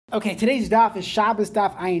Okay, today's daf is Shabbos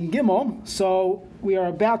daf Ayin Gimel. So we are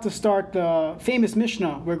about to start the famous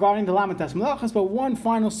Mishnah regarding the Lamitas Melachas, but one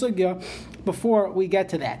final sugya before we get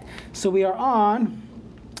to that. So we are on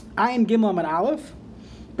Ayin Gimel Amud Aleph,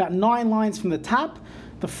 about 9 lines from the top.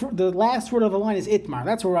 The last word of the line is Itmar.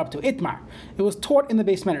 That's what we're up to. Itmar. It was taught in the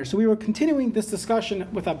Beis Medrash. So we were continuing this discussion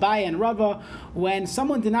with Abaye and Rava when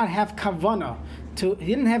someone did not have kavana. He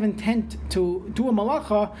didn't have intent to do a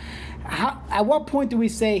malacha. At what point do we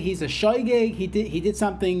say he's a shoygeg? He did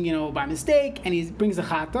something by mistake and he brings a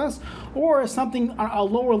chatas, or something on a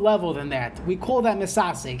lower level than that? We call that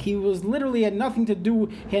misasek. He was literally had nothing to do.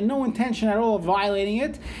 He had no intention at all of violating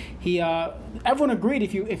it. Everyone agreed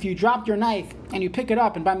if you dropped your knife and you pick it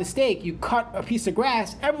up and by mistake you cut a piece of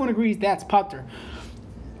grass, everyone agrees that's patur.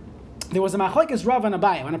 There was a machlokes Rav and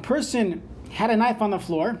Abaye. When a person had a knife on the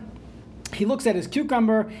floor, he looks at his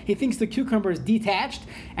cucumber, he thinks the cucumber is detached,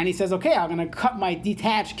 and he says, okay, I'm going to cut my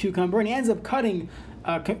detached cucumber, and he ends up cutting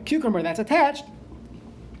a cucumber that's attached.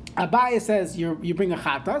 Abaye says, you bring a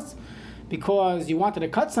chatas, because you wanted to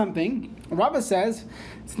cut something. Rava says,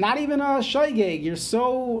 it's not even a shoygeg, you're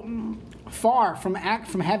so far from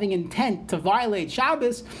having intent to violate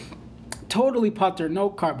Shabbos, totally patur, no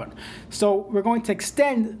carbon. So we're going to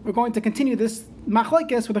continue this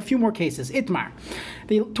machlokes with a few more cases. Itmar.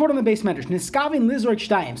 They taught on the Beis Medrash. Niskavin lizrok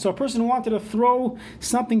shtayim. So a person wanted to throw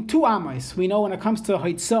something 2 amos. We know when it comes to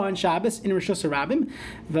Haitzah on Shabbos in Rosh Hashanah,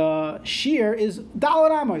 the shear is daled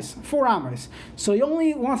amos, 4 amos. So he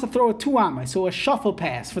only wants to throw a 2 amos. So a shuffle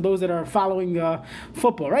pass for those that are following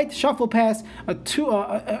football, right? Shuffle pass, a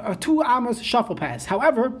 2 amos shuffle pass.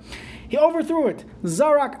 However, he overthrew it.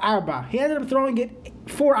 Zarak arba. He ended up throwing it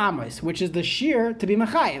 4 amos, which is the shear to be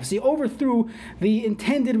mechayev. So he overthrew the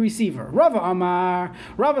intended receiver. Rava Amar.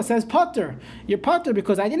 Rava says patur. You're patur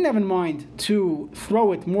because I didn't have in mind to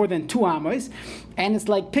throw it more than 2 amos, and it's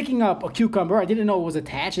like picking up a cucumber. I didn't know it was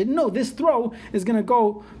attached. I didn't know this throw is going to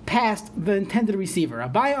go past the intended receiver.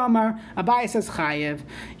 Abaye Amar. Abaye says chayev.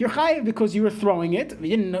 You're chayev because you were throwing it.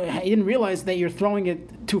 You didn't realize that you're throwing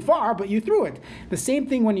it too far, but you threw it. The same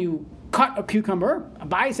thing when you cut a cucumber.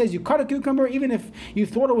 Abaye says you cut a cucumber even if you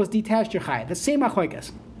thought it was detached, you're chayav. The same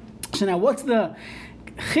machlokes. So now what's the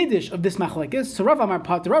chiddush of this machlokes? So Rav Amar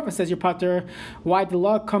patur. Rav says you're patur. Why the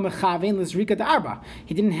law come mechavein lizrika d'arba?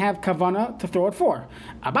 He didn't have kavana to throw it 4.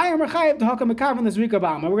 Abaye Amar chayav d'hakam mechavein lizrika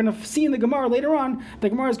b'alma. We're going to see in the Gemara later on. The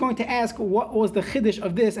Gemara is going to ask what was the chiddush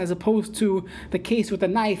of this as opposed to the case with the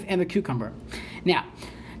knife and the cucumber. Now,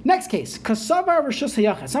 next case. Kasavar rishus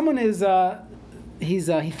hayachid. Someone is he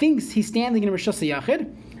thinks he's standing in Rishus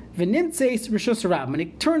HaYachid, v'nimtzeis Rishus HaRabim, and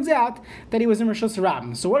it turns out that he was in Rishus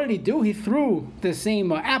HaRabim. So what did he do? He threw the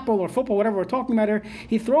same apple or football, whatever we're talking about here,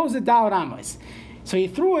 he throws it daled amos. So he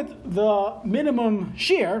threw it the minimum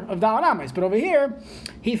shear of daled amos. But over here,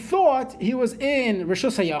 he thought he was in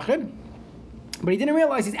Rishus HaYachid, but he didn't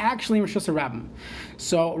realize he's actually in Rishus HaRabim.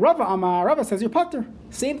 So Rava says, you're patur.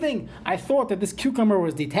 Same thing. I thought that this cucumber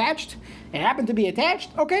was detached. It happened to be attached.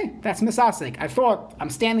 Okay, that's misasek. I thought I'm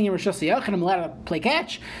standing in Rishus HaYachid and I'm allowed to play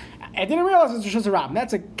catch. I didn't realize it's Rishus HaRabim.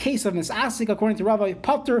 That's a case of misasek according to Rava.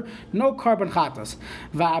 Patur, no carbon chatas.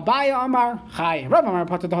 Va'abaye Amar Chay. Rava Amar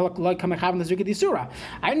patur like kamechavin l'zrika d'isura.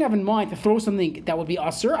 I didn't have in mind to throw something that would be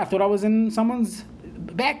asur. I thought I was in someone's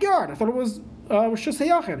backyard. I thought it was Rishus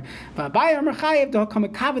HaYachid. Va'abaye Amar Chayev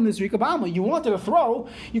d'kamechavin l'zrika b'alma. You wanted to throw.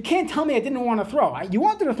 You can't tell me I didn't want to throw. You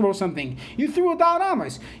wanted to throw something. You threw a daled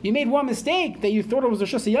amos. You made one mistake that you thought it was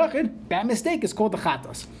Rishus HaYachid. That mistake is called the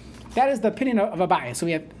chatas. That is the opinion of Abaye. So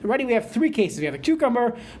we have 3 cases. We have a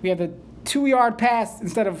cucumber, we have the 2-yard pass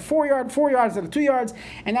instead of 4 yards instead of 2 yards,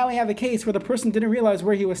 and now we have a case where the person didn't realize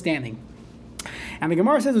where he was standing. And the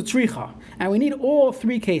Gemara says utricha, and we need all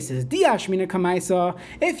 3 cases. Diash mina kamaisa.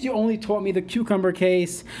 If you only taught me the cucumber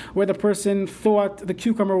case, where the person thought the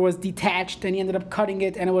cucumber was detached and he ended up cutting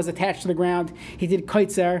it and it was attached to the ground, he did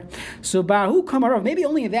kaitzer. So bahu kamarav. Maybe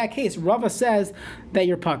only in that case, Rava says that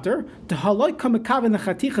you're patur. To haloi kamekavin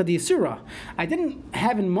lechaticha diisura. I didn't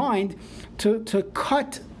have in mind to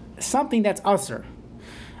cut something that's usur.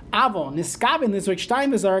 Avon, niskavin lizrok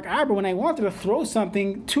shtayim v'zarak arba. When I wanted to throw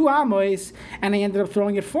something 2 amos and I ended up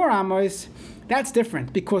throwing it 4 amos, that's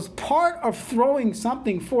different because part of throwing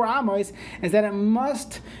something 4 amos is that it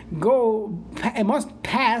must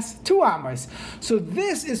pass 2 amos. So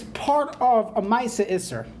this is part of a ma'aseh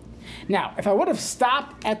isur. Now, if I would have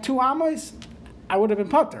stopped at 2 amos, I would have been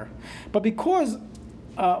patur. But because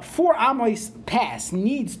 4 amos pass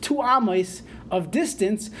needs 2 amos of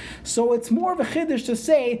distance, so it's more of a chiddush to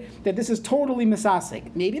say that this is totally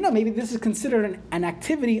misasek. Maybe this is considered an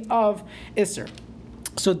activity of isser.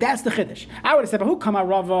 So that's the chiddush. I would have said, but who come out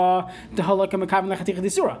Rava the halakha mekavin lechatich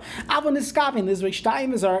disura? Avon niskavin lizrei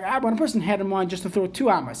shtayim is our when a person had in mind just to throw 2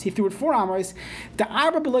 amos. He threw it 4 amos. The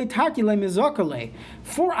arba beloy tarkile mizokale.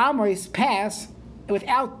 4 amos pass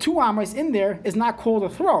without 2 amos in there is not called a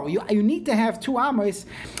throw. You need to have 2 amos.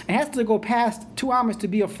 It has to go past 2 amos to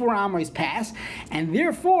be a 4 amos pass, and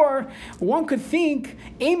therefore one could think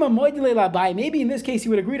ema moidile labai. Maybe in this case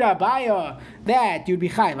you would agree to Abaya that you'd be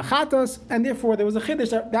chayiv achatos, and therefore there was a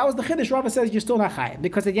chiddush. That was the chiddush. Rava says you're still not chayiv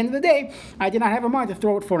because at the end of the day I did not have a mind to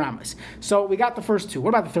throw it 4 amos. So we got the first 2. What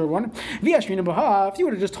about the third one? V'yashmina b'ha. If you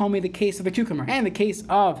would have just told me the case of the cucumber and the case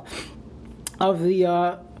of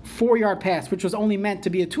the 4-yard pass, which was only meant to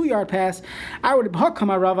be a 2-yard pass, I would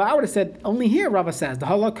have said only here Rava says the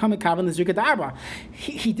halak kamei kavan l'zrika d'arba.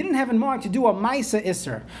 He didn't have in mind to do a ma'isa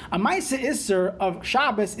isser. A ma'isa isser of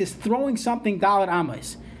Shabbos is throwing something dalet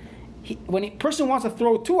amos. When a person wants to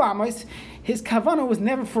throw 2 amos, his kavanah was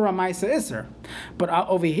never for a ma'isa isser. But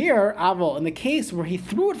over here, Avol, in the case where he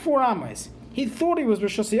threw it 4 amos, he thought he was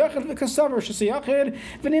Rosh Hashanah v'kasav Rosh Hashanah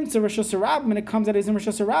v'nimtza Rosh Hashanah, and it comes out as Rosh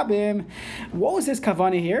Hashanah. What was his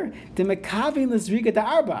kavanah here? The mekavin l'zriga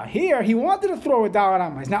da'arba. Here he wanted to throw a dalet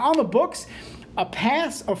amos. Now on the books, a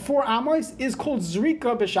pass of 4 amos is called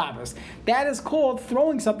zrika b'Shabbos. That is called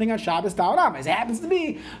throwing something on Shabbos dalet amos. It happens to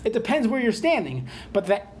be. It depends where you're standing, but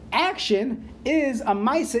the action is a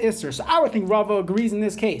ma'isa isser. So I would think Rava agrees in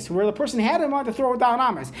this case, where the person had in mind to throw a dalet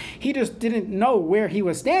amos. He just didn't know where he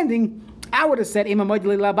was standing. I would have said, he would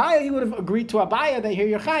have agreed to Abaya that here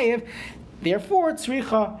you're chayiv. Therefore,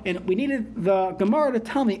 tzricha, and we needed the Gemara to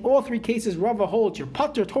tell me all 3 cases Rava holds you're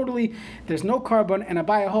putter totally, there's no carbon, and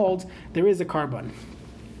Abaya holds there is a carbon.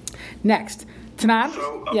 Next, Tanan.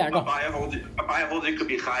 So yeah, go. Abaya holds it could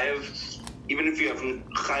be chayiv, even if you have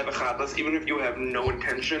chayiv achatas, even if you have no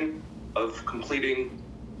intention of completing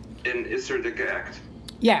an Isser Dika act.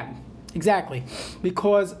 Yeah, exactly,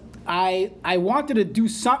 because I wanted to do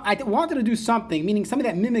something, meaning something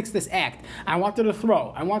that mimics this act. I wanted to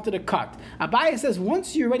throw. I wanted to cut. Abaya says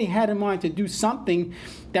once you already had in mind to do something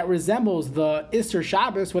that resembles the Isser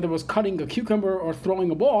Shabbos, whether it was cutting a cucumber or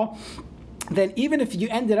throwing a ball, then even if you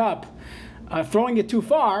ended up throwing it too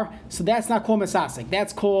far, so that's not called mesasek.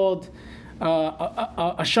 That's called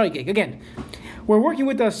a shaygig. Again, we're working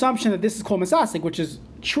with the assumption that this is called mesasek, which is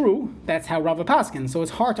true. That's how Rava paskin. So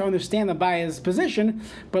it's hard to understand the Abaya's position.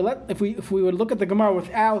 But if we would look at the Gemara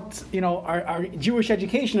without our Jewish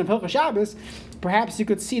education of Hilchos Shabbos, perhaps you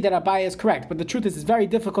could see that Abaya is correct. But the truth is, it's very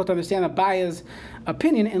difficult to understand Abaya's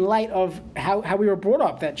opinion in light of how we were brought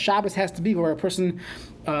up. That Shabbos has to be where a person,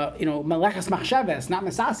 malachas machshavas, not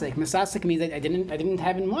mesasek. Mesasek means I didn't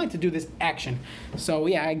have in mind to do this action. So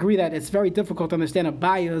yeah, I agree that it's very difficult to understand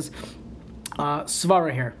Abaya's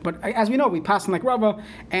svara here, but as we know, we pass on like Rava,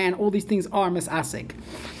 and all these things are misasek.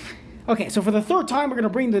 Okay, so for the 3rd time, we're going to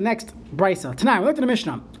bring the next brisa. Tonight, we looked at the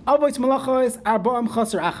Mishnah. Avois malachos arbaam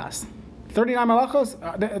chaser achas. 39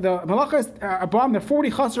 malachos. The malachos are arbaam. They're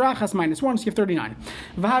 40 chaser achas minus 1. So you have 39.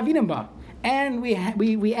 V'havinim ba. And we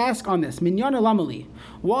ask on this, Minyan Lamali,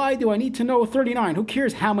 why do I need to know 39? Who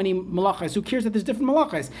cares how many malachas? Who cares that there's different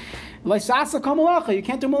malachas? Laisasa kol malacha, you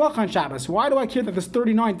can't do malacha on Shabbos. Why do I care that there's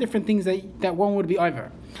 39 different things that one would be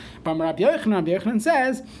over? But Rabbi Yochanan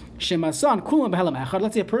says, Shemasan kulam b'helam echad.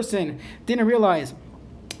 Let's say a person didn't realize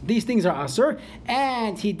these things are asur,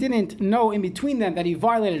 and he didn't know in between them that he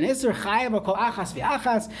violated an isur. Chayav kol achas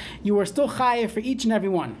v'achas. You were still chayav for each and every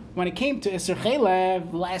one. When it came to isur chaylev,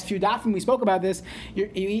 the last few dafim we spoke about this.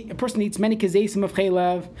 A person eats many kazesim of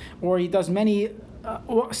chaylev, or he does many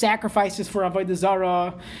sacrifices for avodah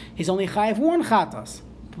zarah. He's only chayav 1 chatas.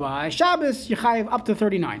 By Shabbos, you chayav up to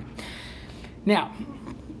 39. Now,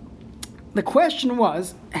 the question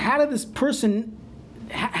was, how did this person?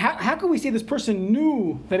 How can we say this person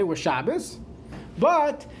knew that it was Shabbos,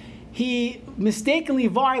 but he mistakenly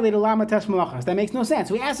violated Lamates Malachas? That makes no sense.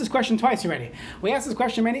 We asked this question twice already. We asked this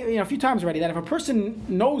question a few times already, that if a person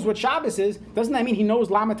knows what Shabbos is, doesn't that mean he knows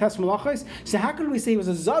Lamates Malachas? So how could we say he was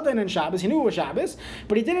a Zadan in Shabbos? He knew it was Shabbos,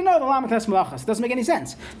 but he didn't know the Lamates Malachas. It doesn't make any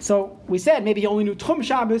sense. So we said maybe he only knew Tchum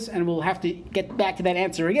Shabbos, and we'll have to get back to that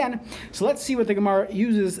answer again. So let's see what the Gemara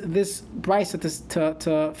uses this brisa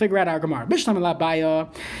to figure out our Gemara.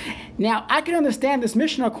 Now, I can understand this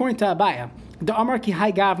Mishnah according to Abaya. The Amar ki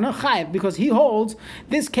hai gavna chayiv, because he holds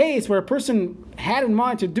this case where a person had in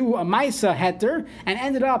mind to do a ma'isa heter and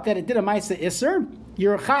ended up that it did a ma'isa iser.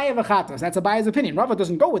 You're chayiv achatas. That's Abaya's opinion. Rava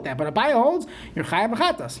doesn't go with that, but Abaya holds you're chayiv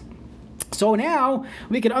achatas. So now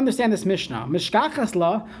we can understand this Mishnah. Mishkachas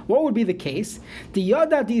la, what would be the case? The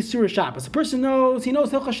yada di surah Shabbos. A person knows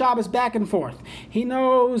Hilchos Shabbos back and forth. He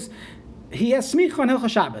knows he has smicha on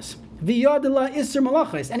Hilchos Shabbos. V'yadela Isser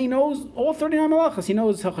Malachas, and he knows all 39 Malachas. He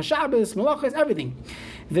knows Hilchos Shabbos, Malachas, everything.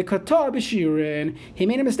 V'kata b'shirin, he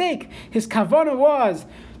made a mistake. His kavanah was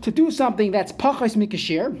to do something that's Pachas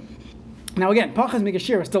Mikashir. Now again, Pachas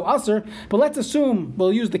Mikashir is still Aser, but let's assume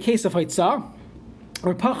we'll use the case of Haitzah,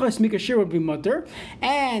 or Pachas Mikashir would be mutter,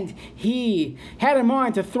 and he had in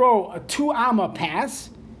mind to throw a 2 amma pass.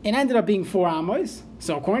 It ended up being 4 amos.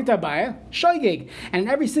 So according to Abaya, shoygig, and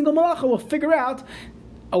every single malacha will figure out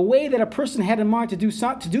a way that a person had in mind to do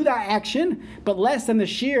that action, but less than the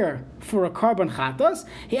shear for a carbon chatas.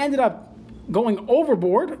 He ended up going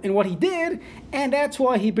overboard in what he did, and that's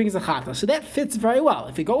why he brings the chata. So that fits very well.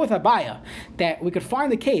 If we go with Abaya, that we could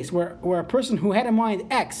find the case where a person who had in mind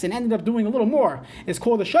X and ended up doing a little more is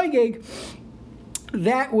called a shaygig,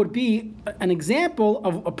 that would be an example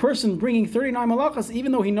of a person bringing 39 malachas,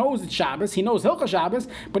 even though he knows it's Shabbos, he knows Hilchos Shabbos,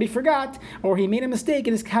 but he forgot, or he made a mistake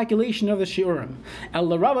in his calculation of the shiurim.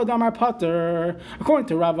 El Rava Damar Pater, according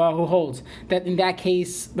to Rava, who holds that in that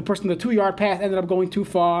case, the person the 2-yard path ended up going too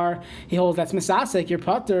far. He holds that's misasek, your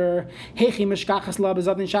Pater. Hechi mishkachas la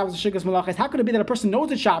bezadin Shabbos shigas malachas. How could it be that a person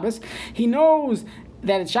knows it's Shabbos? He knows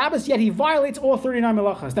that it's Shabbos, yet he violates all 39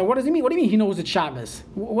 malachas. Now, what does he mean? What do you mean he knows it's Shabbos?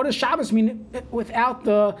 What does Shabbos mean without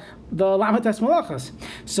the lamatas malachas?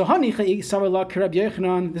 So,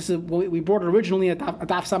 this is what we brought it originally at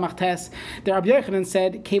Daf Samach Tes. The Rabbi Yochanan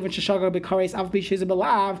said,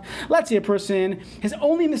 let's say a person, his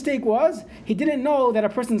only mistake was he didn't know that a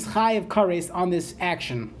person's chayiv kares on this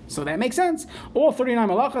action. So that makes sense. All 39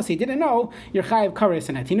 malachas, he didn't know you're chayiv kares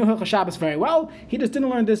in it. He knew Hilchos Shabbos very well. He just didn't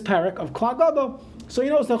learn this parak of Klal Gadol. So he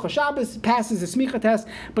knows Hilchos Shabbos, passes the smicha test,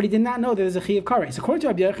 but he did not know that there's a chayiv kares. According to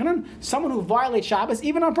Rabbi Yochanan, someone who violates Shabbos,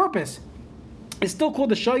 even on purpose, is still called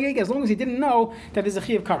a shoyeg as long as he didn't know that there's a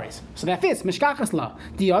chayiv kares. So that fits. Mishkachas la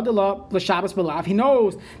diadela l'Shabbos belav. He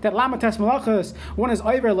knows that lamatas malachas one is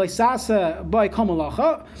over leisasa by kol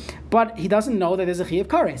malacha, but he doesn't know that there's a chayiv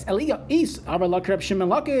kares. Eliya is aber lakrab shimon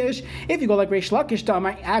lakish. If you go like Reish Lakish to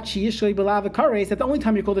Amar achi yishlei belav kares, that the only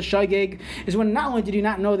time you call the shoyeg is when not only did you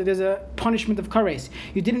not know that there's a punishment of kares,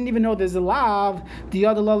 you didn't even know there's a lav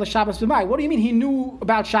diadela l'Shabbos b'mai. What do you mean he knew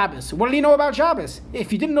about Shabbos? What did he know about Shabbos?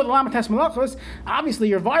 If you didn't know the lamatas malachas, obviously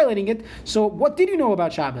you're violating it. So what did you know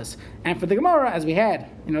about Shabbos? And for the Gemara, as we had,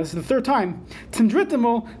 this is the 3rd time,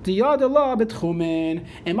 Tindritimo diyadala betchumen.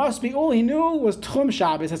 It must be all he knew was Tchum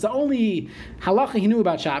Shabbos. That's the only halacha he knew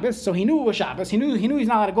about Shabbos. So he knew it was Shabbos. He knew he's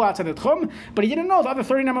not allowed to go outside the Tchum, but he didn't know the other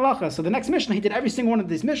 39 malachas. So the next Mishnah, he did every single one of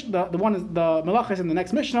these Mishnah, the malachas in the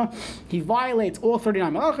next Mishnah. He violates all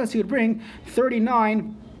 39 malachas. He would bring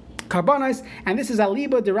 39 Karbanis, and this is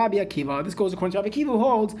Aliba de Rabbi Akiva. This goes according to Rabbi Akiva, who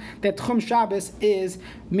holds that Tchum Shabbos is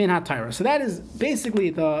Min HaTorah. So that is basically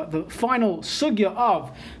the final sugya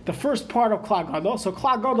of the first part of Klal Gadol. So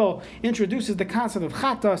Klal Gadol introduces the concept of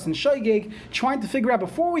Chatas and Shoygig, trying to figure out,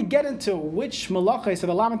 before we get into which malachas, or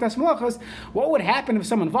the lamatas malachas, what would happen if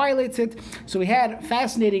someone violates it. So we had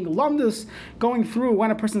fascinating lumdus going through when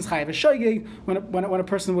a person's chayav is Shoygig, when a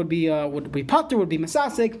person would be pater, would be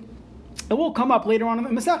mesasek. It will come up later on in the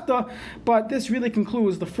Masechta, but this really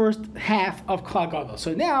concludes the first half of Klal Gadol.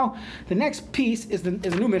 So now, the next piece is a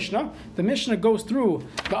new Mishnah. The Mishnah goes through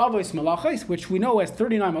the Avos Malachas, which we know as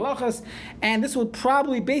 39 Malachas, and this will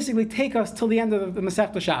probably basically take us till the end of the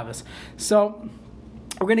Masechta Shabbos. So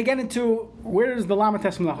we're going to get into where does the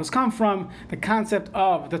lamatas malachas come from, the concept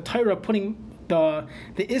of the Torah putting the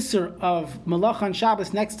Isser of Malacha and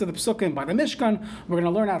Shabbos next to the Psukim by the Mishkan. We're going to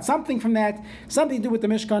learn out something from that, something to do with the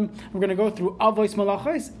Mishkan. We're going to go through Avos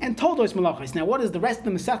Malachos and Toldos Malachos. Now, what is the rest of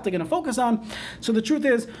the Masechta going to focus on? So the truth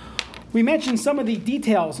is, we mentioned some of the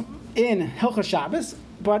details in Hilchos Shabbos,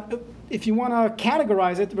 but if you want to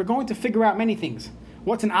categorize it, we're going to figure out many things.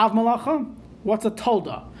 What's an Av Malacha? What's a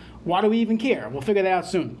Tolda? Why do we even care? We'll figure that out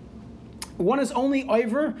soon. One is only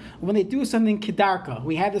over when they do something kedarka.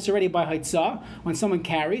 We had this already by Haitzah. When someone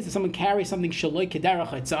carries something shaloi kedarach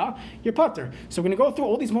Haitzah, you're pater. So we're going to go through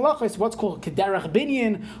all these malachas, what's called kedarach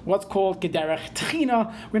binyan, what's called kedarach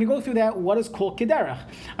tchina. We're going to go through that, what is called kedarach.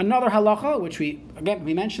 Another halacha, which we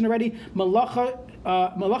mentioned already, malacha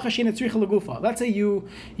sheina tzricha legufa. Let's say you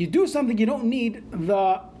do something, you don't need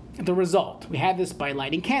the result. We have this by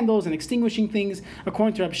lighting candles and extinguishing things.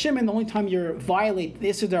 According to Reb Shimon, the only time you violate the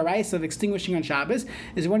Issur D'Oraisa of extinguishing on Shabbos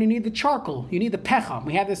is when you need the charcoal. You need the pecham.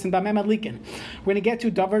 We have this in Bameh Madlikin. We're going to get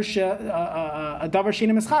to davar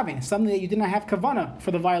sheina mischavin, something that you did not have kavana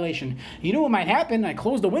for the violation. You knew what might happen. I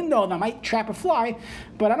closed the window and I might trap a fly,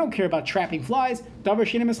 but I don't care about trapping flies. Davar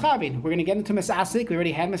sheina mischavin. We're going to get into mesasek. We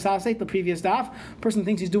already had mesasek the previous daf. Person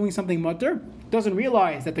thinks he's doing something mutter, doesn't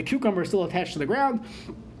realize that the cucumber is still attached to the ground.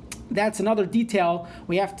 That's another detail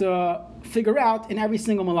we have to figure out in every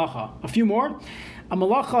single malacha. A few more. A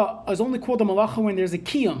malacha is only called a malacha when there's a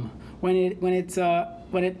kiyum, when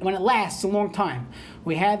it lasts a long time.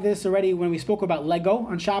 We had this already when we spoke about Lego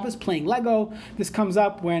on Shabbos, playing Lego. This comes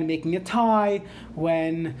up when making a tie,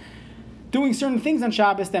 when doing certain things on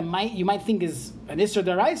Shabbos that you might think is an Isser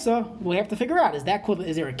Daraisa. We have to figure out, is there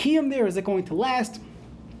a kiyum there? Is it going to last?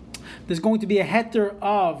 There's going to be a heter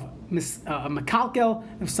of Mekalkel,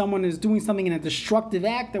 if someone is doing something in a destructive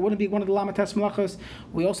act, that wouldn't be one of the Lamates Malachos.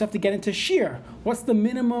 We also have to get into Shir. What's the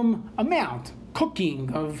minimum amount?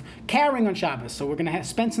 Cooking, of carrying on Shabbos. So we're going to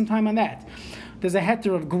spend some time on that. There's a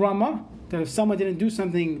heter of Grama, that if someone didn't do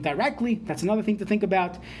something directly, that's another thing to think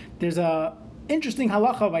about. There's a interesting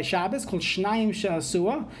halacha by Shabbos called Shnayim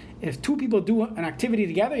She'asua. If two people do an activity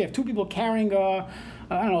together, you have two people carrying a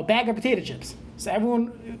bag of potato chips. So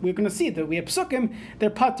everyone, we're going to see that we have psukim, they're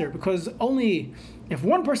putter, because only if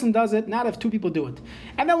one person does it, not if two people do it.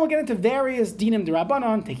 And then we'll get into various dinim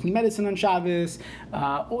derabanan, taking medicine on Shabbos,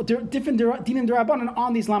 different dinim derabanan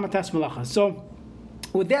on these lamatas malachas. So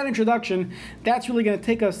with that introduction, that's really going to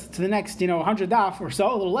take us to the next, 100 daf or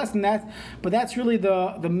so, a little less than that. But that's really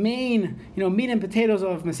the main, meat and potatoes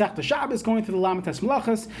of Masechta Shabbos, going through the lamatas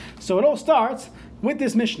malachas. So it all starts with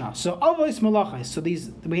this Mishnah. So avos malachos. So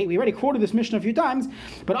we already quoted this Mishnah a few times,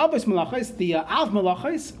 but avos malachos, the av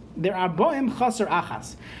malachos, there are boim chaser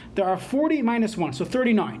achas. There are 40 minus 1, so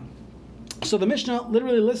 39. So the Mishnah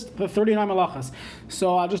literally lists the 39 malachas.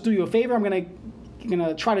 So I'll just do you a favor. I'm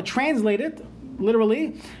gonna try to translate it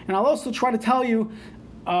literally, and I'll also try to tell you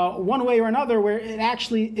one way or another where it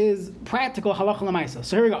actually is practical halacha l'maisa.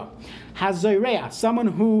 So here we go. Hazoireya, someone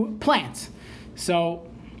who plants. So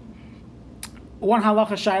one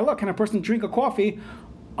halacha shayla, can a person drink a coffee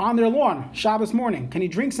on their lawn Shabbos morning? Can you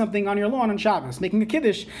drink something on your lawn on Shabbos? Making a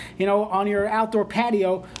kiddush, on your outdoor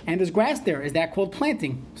patio, and there's grass there. Is that called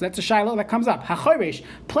planting? So that's a shayla that comes up. Hachoresh,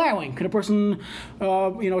 plowing. Could a person,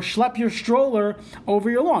 schlep your stroller over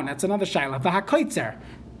your lawn? That's another shayla. V'hakoitzer.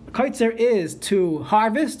 Koitzer is to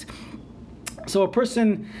harvest. So a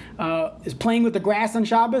person is playing with the grass on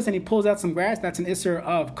Shabbos and he pulls out some grass. That's an isser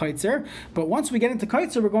of koitzer. But once we get into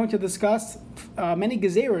koitzer, we're going to discuss many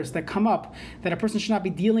gezeros that come up that a person should not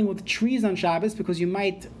be dealing with trees on Shabbos because you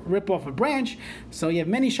might rip off a branch. So you have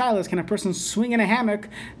many shilas. Can a person swing in a hammock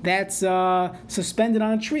that's suspended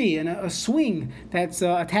on a tree, and a swing that's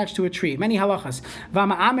attached to a tree? Many halachas.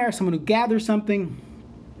 Vama amer, someone who gathers something.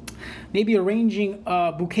 Maybe arranging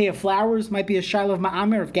a bouquet of flowers might be a shiloh of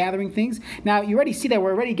ma'amer, of gathering things. Now, you already see that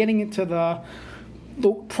we're already getting into the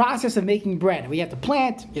process of making bread. We have to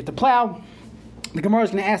plant, you have to plow. The Gemara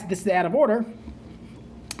is going to ask, this is out of order.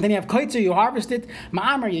 Then you have koitzer, you harvest it.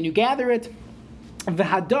 Ma'amer, and you gather it.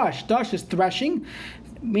 V'hadash, dash is threshing.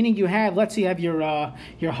 Meaning you have, let's say you have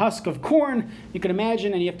your husk of corn, you can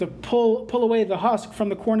imagine, and you have to pull away the husk from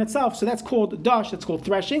the corn itself. So that's called dash, that's called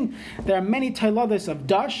threshing. There are many tailadas of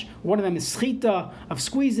dash. One of them is schita, of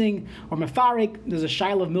squeezing, or mefarik. There's a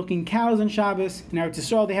shiloh of milking cows on Shabbos. In Eretz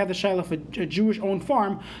Yisrael, they have the shiloh of a Jewish-owned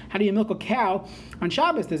farm. How do you milk a cow on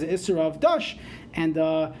Shabbos? There's an isser of dash. And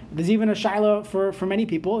there's even a shiloh for many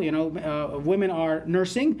people. Women are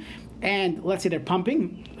nursing, and let's say they're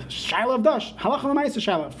pumping. Shiloh of dash, halacha l'maisa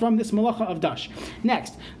shiloh, from this malacha of dash.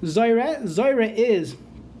 Next, zoire is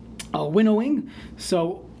winnowing.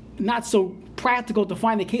 So not so practical to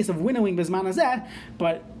find the case of winnowing bisman hazeh,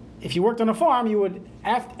 but if you worked on a farm, you would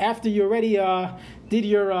after you already did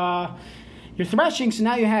your threshing. So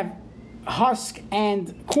now you have husk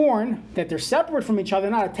and corn that they're separate from each other,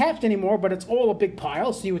 not attached anymore, but it's all a big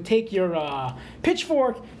pile. So you would take your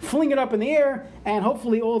pitchfork, fling it up in the air, and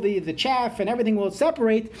hopefully all the chaff and everything will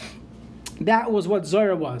separate. That was what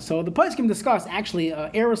Zohar was. So the place can discuss actually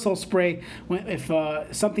aerosol spray if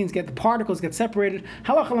the particles get separated.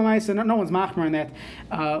 Halacha l'maisa, no one's machmer on that.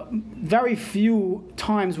 Very few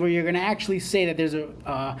times where you're going to actually say that there's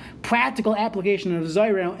a practical application of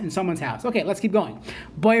Zohar in someone's house. Okay, let's keep going.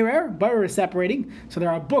 Boirer is separating. So there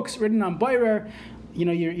are books written on boirer.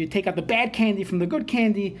 You take out the bad candy from the good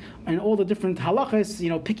candy, and all the different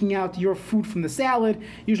halachas, picking out your food from the salad.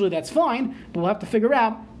 Usually that's fine, but we'll have to figure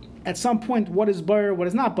out at some point what is boirer, what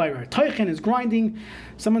is not boirer. Teichen is grinding.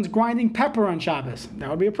 Someone's grinding pepper on Shabbos. That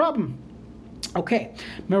would be a problem. Okay,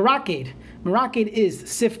 meraked. Meraked is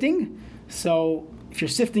sifting. So if you're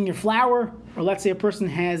sifting your flour, or let's say a person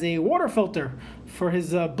has a water filter for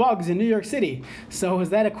his bugs in New York City. So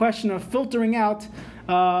is that a question of filtering out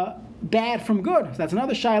bad from good? So that's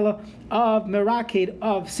another shaila of meraked,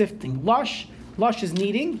 of sifting. Lush is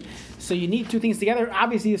kneading. So you need two things together.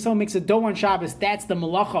 Obviously, if someone makes a dough on Shabbos, that's the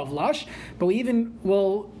malacha of lush. But we even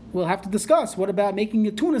will we'll have to discuss. What about making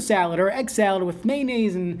a tuna salad or egg salad with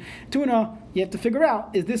mayonnaise and tuna? You have to figure out,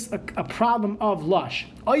 is this a problem of lush?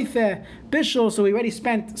 Oife, bishul, so we already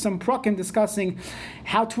spent some prakim discussing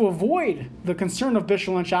how to avoid the concern of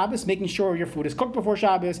bishul on Shabbos, making sure your food is cooked before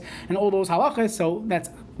Shabbos, and all those halachas. So that's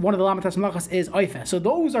one of the lamatas malachas is oife. So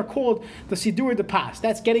those are called the sidur de pas.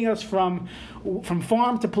 That's getting us from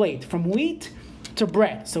farm to plate, from wheat to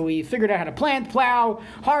bread. So we figured out how to plant, plow,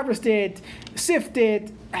 harvest it, sift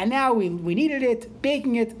it, and now we kneaded it,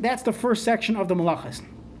 baking it. That's the first section of the malachas.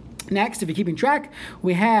 Next, if you're keeping track,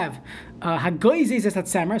 we have hagoizes es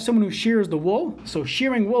hatzemer, someone who shears the wool. So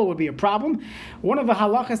shearing wool would be a problem. One of the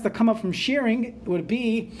halachas that come up from shearing would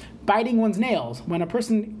be biting one's nails. When a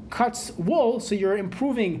person cuts wool, so you're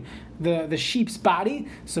improving the sheep's body.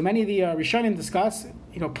 So many of the Rishonim discuss,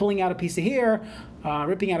 pulling out a piece of hair,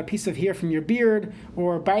 ripping out a piece of hair from your beard,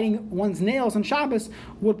 or biting one's nails on Shabbos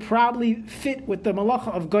would probably fit with the malacha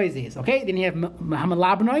of goizes. Okay, then you have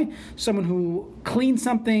hamalabnoi, someone who cleans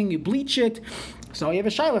something, you bleach it. So you have a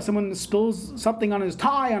shayla, someone spills something on his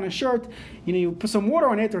tie, on his shirt, you put some water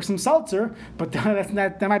on it or some seltzer, but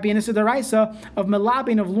that might be an issa deraisa of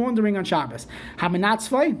melabin, of laundering on Shabbos.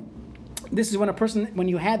 Haminatzvai. This is when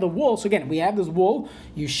you had the wool. So again, we have this wool,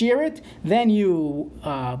 you shear it, then you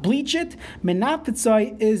bleach it.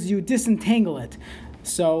 Menatitzai is you disentangle it.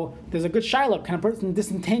 So there's a good shaila. Can a person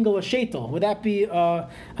disentangle a shaitel? Would that be an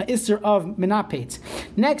isser of menapetz?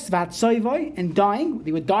 Next, vatsoivai, and dyeing.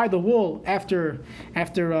 They would dye the wool after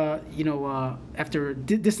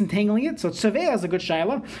disentangling it. So tzaveh is a good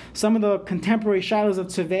shaila. Some of the contemporary shailas of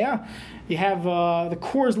tzaveh, you have the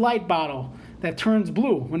Coors Light bottle that turns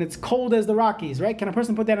blue when it's cold as the Rockies, right? Can a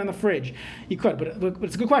person put that on the fridge? You could, but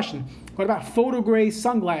it's a good question. What about photogray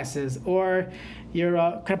sunglasses? Or can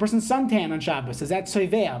a person suntan on Shabbos? Is that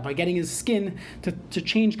soivea, by getting his skin to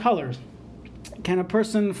change colors? Can a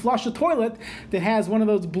person flush a toilet that has one of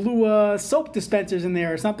those blue soap dispensers in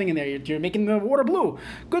there or something in there? You're making the water blue.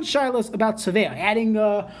 Good shilas about tzaveh, adding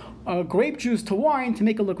grape juice to wine to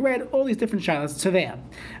make it look red. All these different shilas, tzaveh.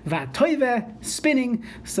 Vatoive, spinning.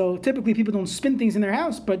 So typically people don't spin things in their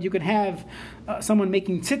house, but you could have someone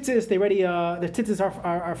making tzitzis. They already the tzitzis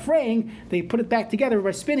are fraying. They put it back together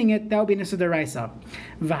by spinning it. That would be nisa deraisa.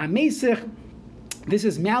 V'hamesich. This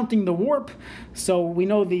is mounting the warp. So we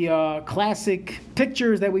know the classic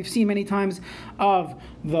pictures that we've seen many times of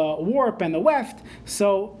the warp and the weft.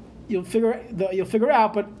 So you'll figure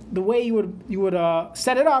out, but the way you would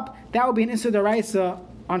set it up, that would be an issa deraisa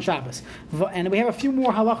on Shabbos. And we have a few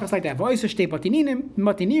more halachas like that.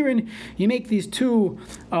 You make these two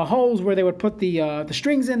holes where they would put the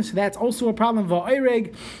strings in. So that's also a problem.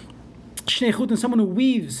 Someone who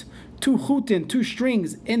weaves two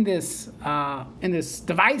strings in this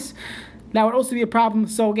device, that would also be a problem.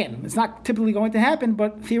 So again, it's not typically going to happen,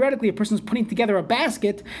 but theoretically, a person is putting together a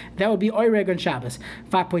basket, that would be oireg on Shabbos.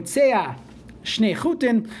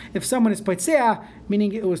 If someone is poitzea,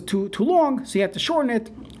 meaning it was too long, so you have to shorten it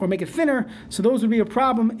or make it thinner. So those would be a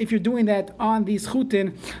problem if you're doing that on these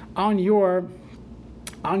chutin on your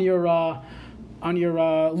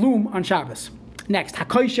loom on Shabbos. Next,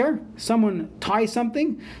 hakoisher, someone ties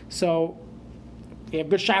something. So you have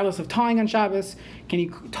good shilas of tying on Shabbos. Can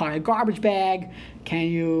you tie a garbage bag? Can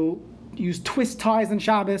you use twist ties on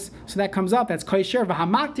Shabbos? So that comes up. That's koisher.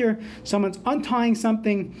 V'hamatir, someone's untying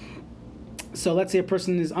something. So let's say a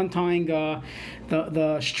person is untying the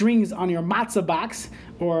strings on your matzah box,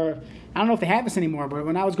 or I don't know if they have this anymore, but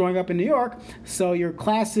when I was growing up in New York, so your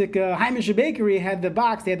classic Heimische bakery had the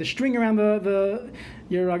box, they had the string around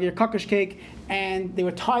your kakash cake, and they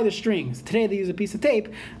would tie the strings. Today they use a piece of tape,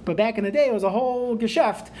 but back in the day it was a whole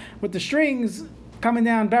geschäft with the strings coming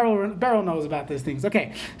down. Beryl knows about these things.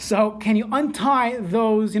 Okay, so can you untie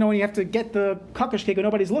those? When you have to get the kakash cake when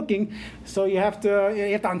nobody's looking, so you have to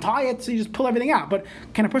untie it. So you just pull everything out. But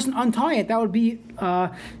can a person untie it? That would be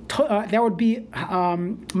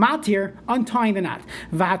matir, untying the knot.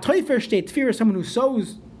 V'hatoifer shtei tefir, someone who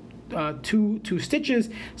sews two stitches.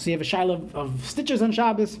 So you have a shaila of stitches on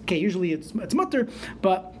Shabbos. Okay, usually it's mutter,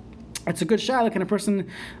 but it's a good shaila. Can a person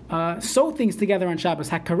sew things together on Shabbos?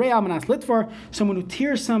 Hakarei almanas litvar, someone who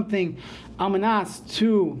tears something almanas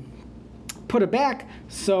to put it back.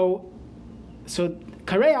 So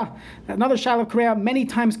kareya, another shaila of kareya. Many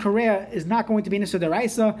times kareya is not going to be an issa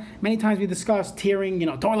deraisa. Many times we discuss tearing,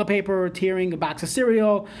 toilet paper, or tearing a box of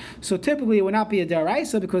cereal. So typically it would not be a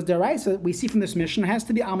deraisa, because deraisa, we see from this mission, has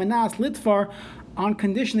to be almanas litvar, on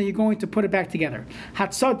condition that you're going to put it back together.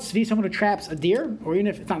 Hatzot tzvi, someone who traps a deer, or even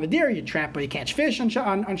if it's not a deer, you trap or you catch fish on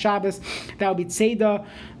Shabbos. That would be tzeda.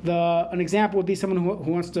 An example would be someone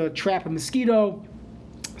who wants to trap a mosquito.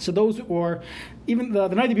 So those, or even the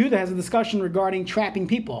Noda B'Yehuda has a discussion regarding trapping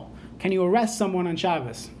people. Can you arrest someone on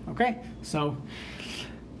Shabbos? Okay, so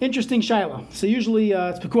interesting shaila. So usually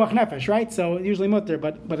it's pekuach nefesh, right? So usually mutter,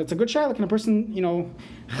 but it's a good shaila. Can a person,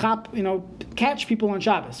 catch people on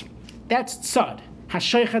Shabbos? That's tzad.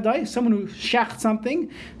 Hashaychadai, someone who shacht something.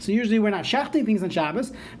 So usually we're not shachting things on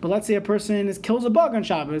Shabbos, but let's say a person kills a bug on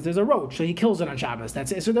Shabbos. There's a roach, so he kills it on Shabbos.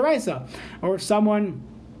 That's Isur Deraisa. Or if someone,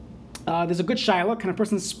 there's a good shaila, can a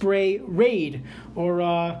person spray raid or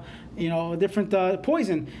a different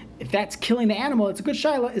poison? If that's killing the animal, it's a good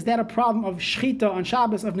shaila. Is that a problem of shchita on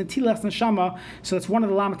Shabbos, of netilas neshama? So it's one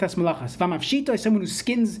of the lamatas malachas. If I'm avshita, is someone who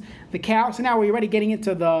skins the cow. So now we're already getting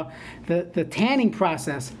into the tanning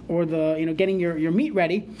process, or the getting your meat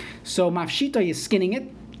ready. So mavshita is skinning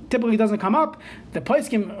it. Typically doesn't come up. The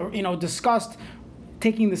poskim discussed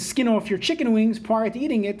taking the skin off your chicken wings prior to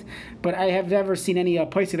eating it, but I have never seen any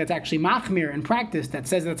posik that's actually machmir in practice that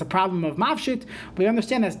says that's a problem of mavshit. We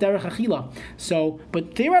understand that's derech achila. So,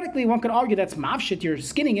 but theoretically, one could argue that's mavshit, you're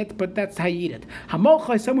skinning it, but that's how you eat it.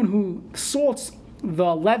 Hamolcha is someone who salts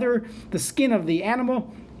the leather, the skin of the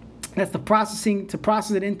animal. That's the processing, to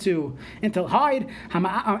process it into hide,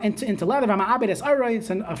 into leather. And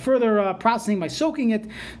a further processing by soaking it.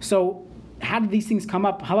 So how did these things come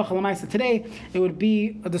up? Halacha l'maisa today, it would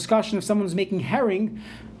be a discussion of someone who's making herring.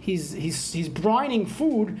 He's brining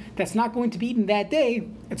food that's not going to be eaten that day.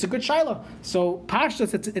 It's a good shaila. So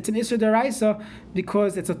pashtas, it's an isur deraisa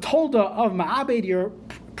because it's a tolda of ma'abed. You're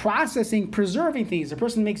processing, preserving things. A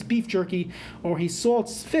person makes beef jerky or he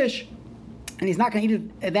salts fish, and he's not going to eat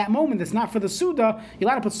it at that moment. It's not for the Suda. You're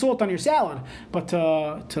allowed to put salt on your salad. But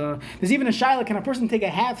there's even a shaila, can a person take a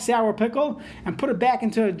half sour pickle and put it back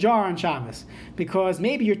into a jar on Shabbos? Because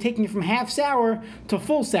maybe you're taking it from half sour to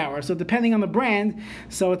full sour, so depending on the brand.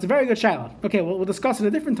 So it's a very good shaila. Okay, we'll discuss it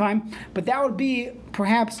a different time, but that would be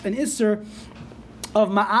perhaps an isser of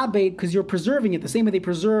ma'abed, because you're preserving it the same way they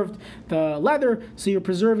preserved the leather, so you're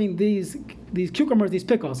preserving these cucumbers, these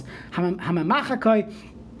pickles. Hamamachakai,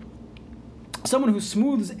 someone who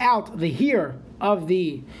smooths out the hair of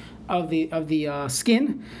the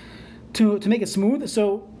skin to make it smooth.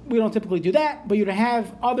 So we don't typically do that, but you'd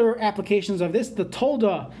have other applications of this. The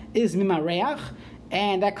tolda is mimareach,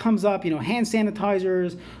 and that comes up, hand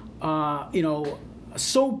sanitizers, a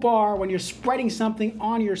soap bar, when you're spreading something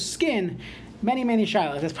on your skin. Many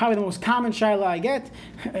shilas. That's probably the most common shaila I get,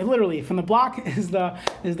 literally from the block, is the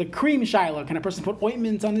cream shaila. Can a person put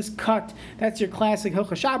ointments on this cut? That's your classic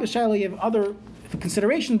Hilchos Shabbos shaila. You have other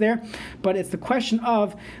considerations there, but it's the question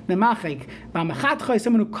of memachik.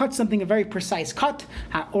 Someone who cuts something a very precise cut,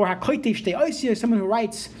 or hakoitev shtei oisiyos, someone who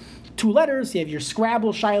writes 2 letters. You have your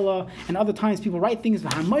Scrabble shaila, and other times people write things.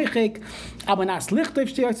 V'hamoichik, abanas lichtov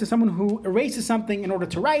shtei, so someone who erases something in order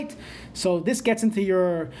to write. So this gets into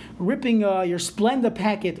your ripping your Splenda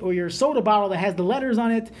packet or your soda bottle that has the letters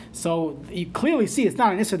on it. So you clearly see it's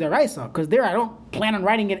not an Isser Deraisa, because there I don't plan on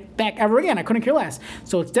writing it back ever again. I couldn't care less.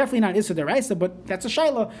 So it's definitely not Isser Deraisa, but that's a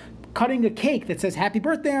shaila. Cutting a cake that says happy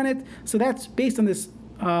birthday on it. So that's based on this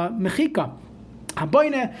mechika.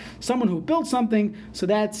 Haboine, someone who built something, so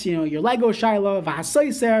that's your Lego shaila.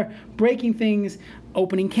 V'hasoiser, breaking things,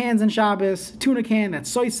 opening cans on Shabbos, tuna can,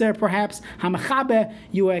 that's soiser perhaps. Hamachabe,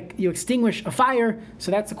 you extinguish a fire,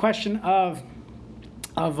 so that's a question of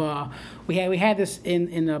we had this in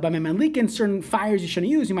Bamei Manlikin, certain fires you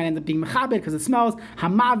shouldn't use. You might end up being mechaber because it smells.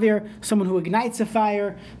 Hamavir, someone who ignites a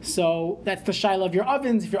fire. So that's the shaila of your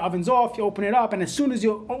ovens. If your oven's off, you open it up, and as soon as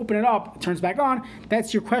you open it up, it turns back on.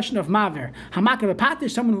 That's your question of mavir. Hamakav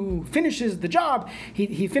patish, someone who finishes the job.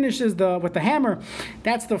 He finishes with the hammer.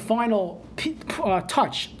 That's the final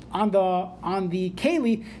touch on the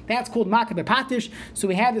keli. That's called makav patish. So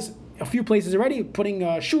we had this a few places already,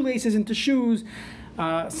 putting shoelaces into shoes.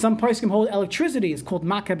 Some poskim hold electricity is called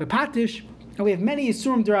makah b'patish, and we have many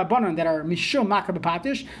yisurim derabanan that are mishum makah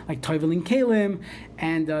b'patish, like toivelin kelim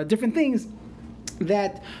and different things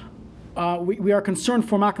that we are concerned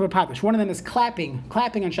for makah b'patish. One of them is clapping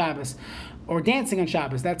on Shabbos, or dancing on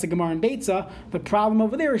Shabbos. That's a Gemara in Beitza. The problem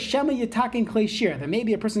over there is Shema Yitakin Klei Shir, that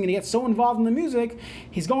maybe a person is going to get so involved in the music,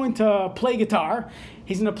 he's going to play guitar.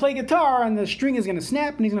 He's going to play guitar, and the string is going to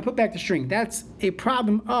snap, and he's going to put back the string. That's a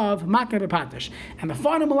problem of Makah b'Patish. And the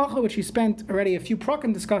final malacha, which we spent already a few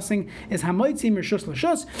prakim discussing, is Hamoitzi Rishus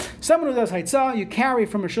L'Shus. Someone who does Haitzah, you carry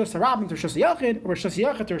from Rishus HaRabim to Rishus HaYachid, or Rishus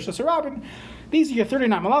HaYachid to Rishus HaRabim. These are your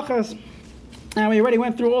 39 malachas. And we already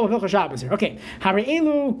went through all of Hilchos Shabbos here. Okay.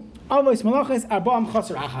 Hare'elu Avos Malachas Arba'am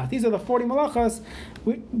Chasar Achat. These are the 40 malachas,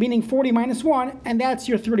 meaning 40 minus 1, and that's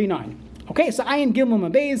your 39. Okay, so Ayin Gimel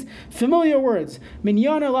Mabeis, familiar words.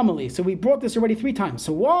 Minyana Lamali. So we brought this already 3 times.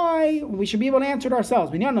 So why? We should be able to answer it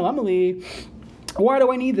ourselves. Minyana Lamali. Why do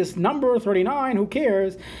I need this number 39? Who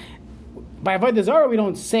cares? By Avodah Zarah, we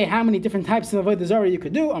don't say how many different types of Avodah Zarah you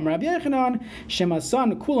could do. Amar Rabbi Yechanan,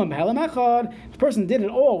 Shemasan Kulam B'Halam Echad. If a person did it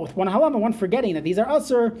all with one halam and one forgetting that these are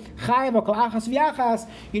Asur, Chayav Kol Achas V'Yachas,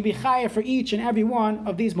 you'd be Chayav for each and every one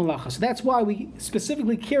of these malachas. So that's why we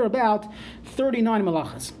specifically care about 39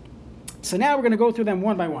 malachas. So now we're going to go through them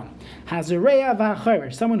one by one. Hazareya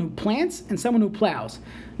v'achayrish, someone who plants and someone who plows.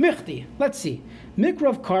 Michti, let's see.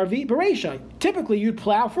 Mikrav karvi bereisha. Typically, you'd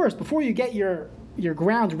plow first before you get your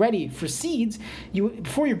ground ready for seeds.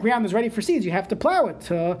 Before your ground is ready for seeds, you have to plow it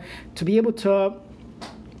to be able to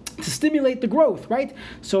stimulate the growth, right?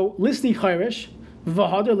 So lisni chayrish,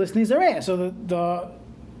 v'hadar lisni zareya. So the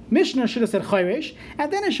Mishnah should have said chayrish,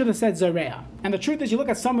 and then it should have said zareya. And the truth is, you look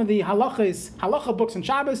at some of the halacha books in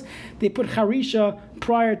Shabbos, they put charisha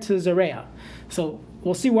prior to zareya. So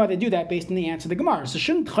we'll see why they do that based on the answer to the Gemara. So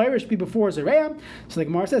shouldn't chayrish be before zareya? So the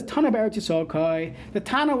Gemara says Tana b'Eretz Yisrael kai. The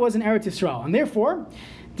Tana was in Eretz Yisrael, and therefore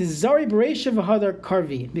the zari bereisha v'hadar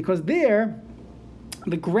karvi, because there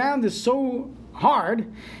the ground is so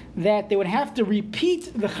hard that they would have to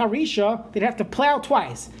repeat the charisha. They'd have to plow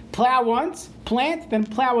twice. Plow once, plant, then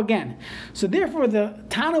plow again. So therefore, the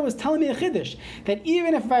Tana was telling me a chiddush that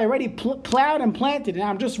even if I already plowed and planted and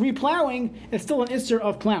I'm just replowing, it's still an isser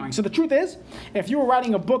of plowing. So the truth is, if you were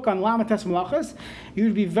writing a book on Lamates Malachas,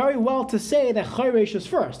 you'd be very well to say that chayresh is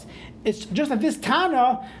first. It's just that this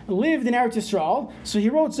Tana lived in Eretz Yisrael, so he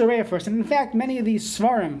wrote Zareya first. And in fact, many of these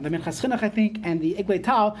Svarim, the Minchas Chinuch, I think, and the Iglei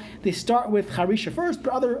Tal, they start with Charisha first,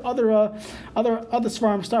 but other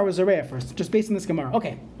Svarim start with Zareya first, just based on this Gemara.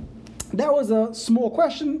 Okay, that was a small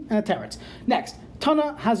question and a teretz. Next,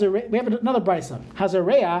 Tana Hazareya. We have another brisa.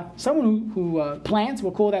 Hazareya, someone who plants.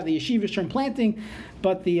 We'll call that the yeshivish term planting,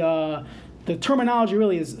 but the terminology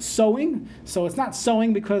really is sowing. So it's not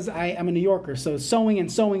sowing because I am a New Yorker. So sowing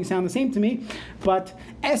and sowing sound the same to me. But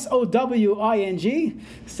sowing.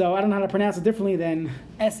 So I don't know how to pronounce it differently than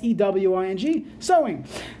sewing. Sowing.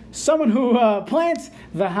 Someone who plants,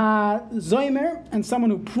 v'ha-zoimer, and someone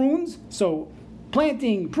who prunes. So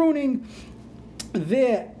planting, pruning,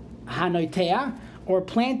 v'hanoitea, or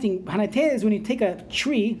planting. Hanoitea is when you take a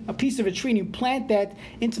tree, a piece of a tree, and you plant that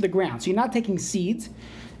into the ground. So you're not taking seeds.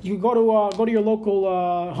 You go to your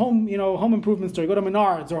local home improvement store. You go to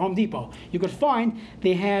Menards or Home Depot. You could find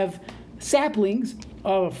they have saplings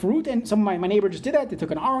of fruit, and my neighbor just did that. They took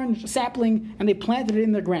an orange sapling and they planted it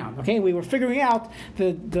in the ground. Okay, we were figuring out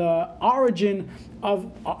the origin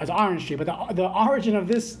of the orange tree, but the origin of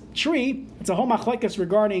this tree. It's a whole machlekes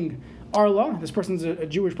regarding Arla. This person's a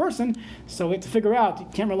Jewish person, so we have to figure out. You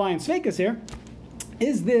can't rely on sveikas here.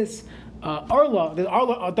 Is this Arla? The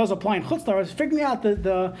Arla does apply in Chutz La'aretz. Figuring out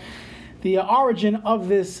the origin of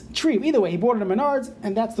this tree. Either way, he bought it at Menards,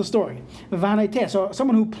 and that's the story. So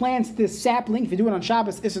someone who plants this sapling, if you do it on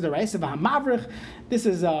Shabbos, this is the rice. This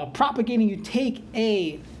is propagating. You take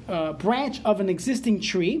a branch of an existing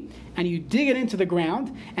tree and you dig it into the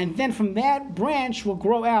ground, and then from that branch will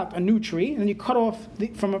grow out a new tree, and then you cut off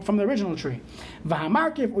from the original tree.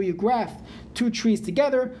 Vahamarkiv, or you graft 2 trees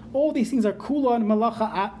together. All these things are kula and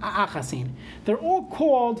malacha achasin. They're all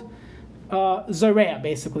called zareya,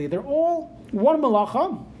 basically. They're all one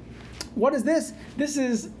malacha. What is this? This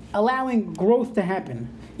is allowing growth to happen.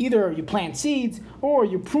 Either you plant seeds or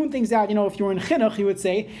you prune things out. If you were in chinuch, you would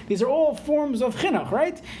say these are all forms of chinuch,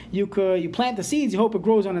 right? You plant the seeds, you hope it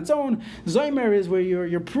grows on its own. Zomer is where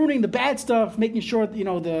you're pruning the bad stuff, making sure the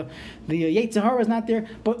Yetzer Hara is not there.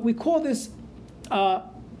 But we call this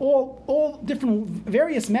all different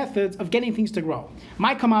various methods of getting things to grow.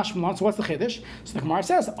 My kamash from so what's the chiddush? So the Gemara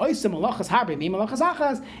says,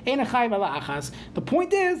 the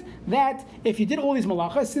point is that if you did all these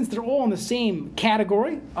malachas, since they're all in the same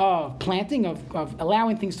category of planting, of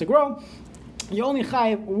allowing things to grow, you only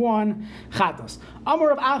chayiv one chatos.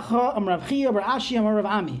 Amar Rav Acha, Amar Rav Chia, Amar Ashi, Amar Rav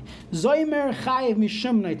Ami. Zoymer chayiv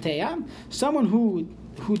mishum noitea. Someone who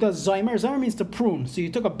does zoymer. Zoymer means to prune. So you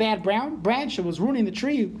took a bad branch, it was ruining the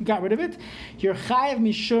tree, you got rid of it. You're chayiv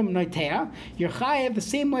mishum noitea. You're chayiv the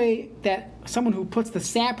same way that someone who puts the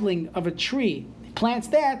sapling of a tree, plants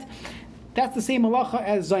that, that's the same malacha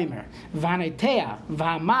as zoymer. V'haneitea,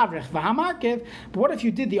 v'hamavrech, v'hamarkiv. But what if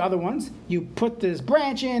you did the other ones? You put this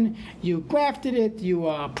branch in, you grafted it, you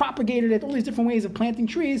propagated it, all these different ways of planting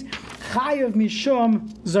trees. Chayiv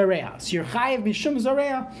mishum zareya. So you're chayiv mishum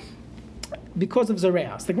zareya. because of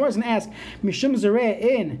Zareah. So the Gemara is going to ask, Mishum Zareah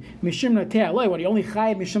in Mishum Natea Loi, what, you only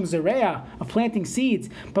chayiv Mishum Zareah of planting seeds,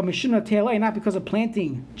 but Mishum Natea Loi not because of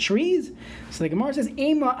planting trees? So the Gemara says,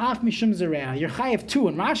 Ema af Mishum Zareah, you're chayiv too.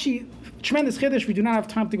 And Rashi, tremendous chiddush, we do not have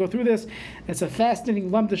time to go through this. It's a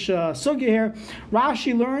fascinating lumdish sugya here.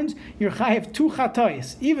 Rashi learns, you're chayiv two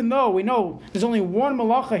chatois. Even though we know there's only one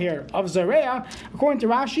malacha here of Zareah, according to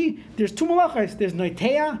Rashi, there's two malachas. There's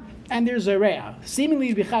Noitea and there's Zareah. Seemingly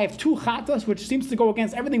to be chayiv two chatas, which seems to go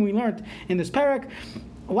against everything we learned in this parak.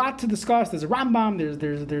 A lot to discuss. There's a Rambam,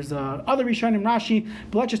 there's other Rishonim, Rashi,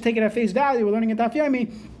 but let's just take it at face value. We're learning at Daf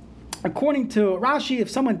Yomi. According to Rashi, if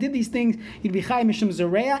someone did these things, he'd be chayiv mishum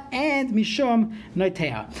Zareah and mishum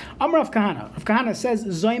Noitea. Amar Rav Kahana. Rav Kahana says,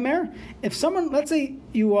 Zoymer, if someone, let's say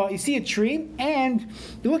you see a tree, and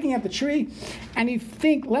you're looking at the tree, and you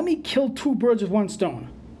think, let me kill two birds with one stone.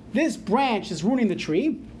 This branch is ruining the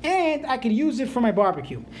tree, and I could use it for my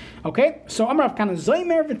barbecue. Okay? So Amar Rav Kahana,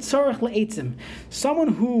 Zoymer v'tzorech le'etzim. Someone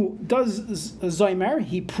who does Zoymer,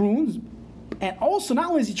 he prunes, and also, not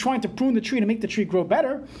only is he trying to prune the tree to make the tree grow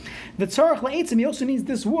better, the tzarech la'etzim, he also needs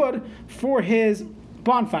this wood for his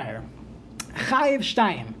bonfire. Chayiv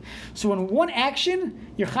shtayim. So in one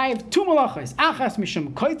action, you're chayiv two malachas. Achas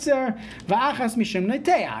mishum koitzer, va'achas mishum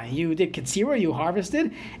noitea. You did katsira, you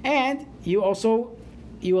harvested, and you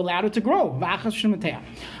allowed it to grow. Va'achas mishum noitea.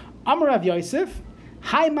 Amar Rav Yosef,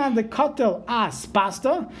 Haiman the katel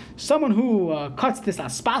aspasta, someone who cuts this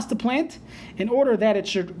aspasta plant in order that it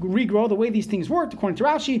should regrow. The way these things worked, according to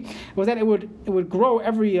Rashi, was that it would grow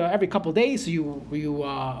every couple of days. So you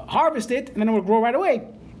harvest it, and then it would grow right away.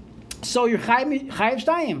 So you're chayiv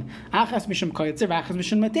shtayim, achas mishum koyetzer, achas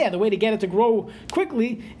mishum mateh. The way to get it to grow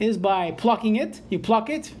quickly is by plucking it. You pluck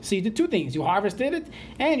it, so you did two things: you harvested it,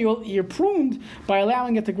 and you're pruned by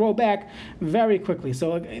allowing it to grow back very quickly.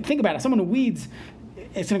 So think about it: someone who weeds,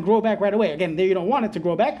 it's going to grow back right away. Again, there you don't want it to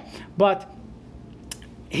grow back, but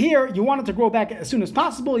here you want it to grow back as soon as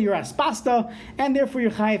possible. You're aspasta, and therefore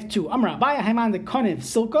you're chayiv too. Amra Abaya Haiman the konev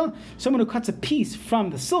silka, someone who cuts a piece from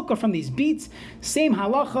the silka, from these beets. Same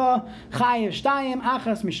halacha, chayiv shtayim,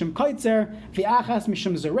 achas mishum koitzer, v'achas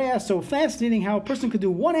mishum zareah. So fascinating how a person could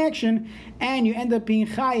do one action, and you end up being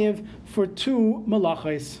chayiv for two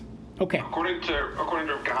malachos. Okay. According to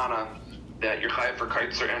Rav Kahana, that you're chayiv for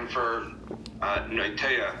koitzer and for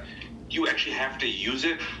noitea, you actually have to use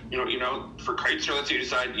it. You know, for kites, or let's say you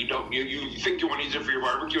decide you think you want to use it for your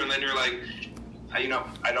barbecue, and then you're like, I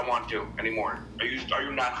don't want to anymore. Are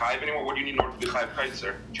you not chayiv anymore? What do you need in order to be chayiv kites?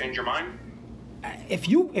 Change your mind? If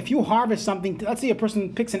you harvest something, let's say a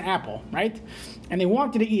person picks an apple, right, and they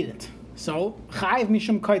wanted to eat it, so chayiv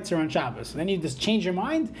mishum kaitzer on Shabbos. Then you just change your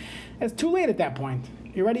mind. It's too late at that point.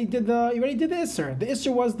 You already did the isser. The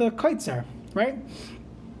isser was the kaitzer, right?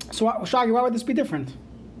 So Shagi, why would this be different?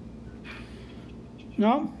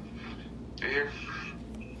 No?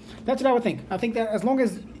 That's what I would think. I think that as long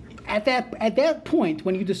as at that point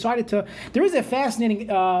when you decided to, there is a fascinating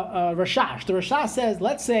Rashash. The Rashash says,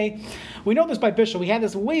 let's say, we know this by Bishul. We had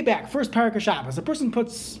this way back, first parak of Shabbos. A person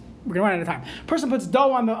puts, we're gonna run out of time. Person puts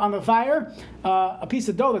dough on the fire, a piece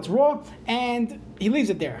of dough that's raw, and he leaves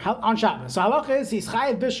it there on Shabbos. So halacha is he's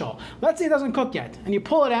chayiv Bishul. Let's say it doesn't cook yet, and you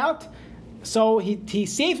pull it out, so he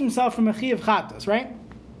saves himself from a chiyav chatas, right?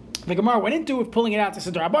 The Gemara went into with pulling it out to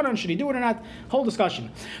Siddur Rabbanon, should he do it or not? Whole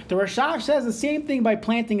discussion. The Rashash says the same thing by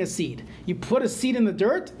planting a seed. You put a seed in the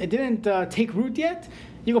dirt, it didn't take root yet.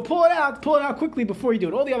 You go pull it out quickly before you do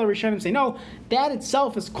it. All the other Rishonim say no, that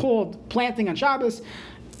itself is called planting on Shabbos.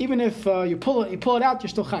 Even if you pull it out, you're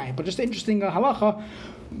still chai. But just interesting halacha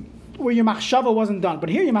where your machshava wasn't done. But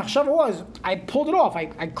here your machshava was, I pulled it off, I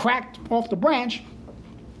cracked off the branch.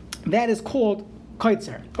 That is called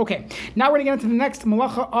kaitzer. Okay, now we're going to get into the next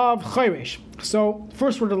malacha of chayrish. So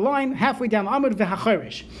first word of the line, halfway down the amud,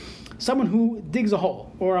 v'hachayrish. Someone who digs a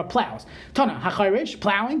hole or plows. Tana, hachayrish,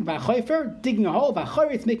 plowing, v'chayfer, digging a hole,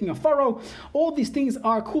 v'chayritz, making a furrow. All these things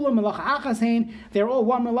are kula malacha achas. They're all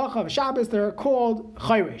one malacha of Shabbos. They're called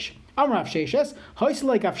chayrish. Amrav sheshes,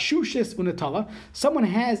 hoislei gafshushis unatala. Someone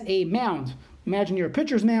has a mound. Imagine you're a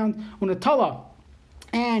pitcher's mound, unatala,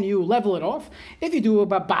 and you level it off. If you do a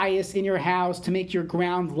bias in your house to make your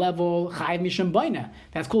ground level, chayiv mishum baina.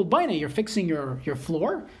 That's called baina. You're fixing your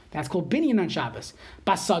floor. That's called binyan on Shabbos.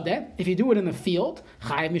 Basadeh, if you do it in the field,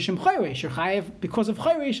 chayiv mishum chayrish. You're chayiv because of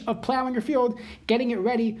chayrish, of plowing your field, getting it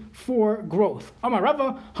ready for growth. Amar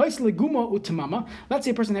Rava, hois leguma utamama. Let's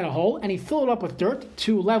say a person had a hole and he filled it up with dirt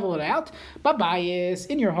to level it out. Babayis,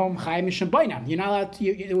 in your home, chayiv mishum baina. You're not allowed to,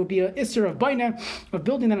 it would be an isser of baina, of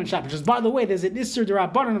building that on Shabbos. Just by the way, there's an isser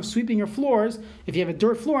d'Rabbanan of sweeping your floors if you have a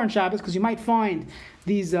dirt floor on Shabbos, because you might find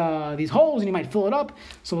holes, and you might fill it up.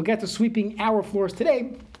 So we'll get to sweeping our floors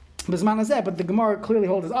today. But the Gemara clearly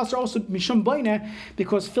holds as asr also mishum boine,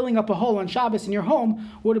 because filling up a hole on Shabbos in your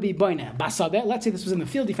home would be boine. Basadeh, let's say this was in the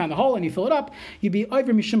field, you found a hole and you fill it up, you'd be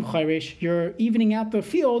over mishum chayresh. You're evening out the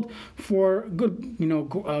field for good,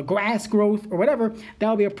 grass growth or whatever. That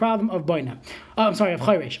will be a problem of boine. Of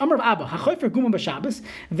chayresh. Amar of Abba hachayfer gumam b'Shabbos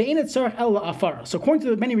ve'enet tzarich el afara. So according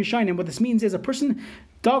to the many Rishonim, what this means is a person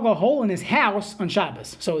dug a hole in his house on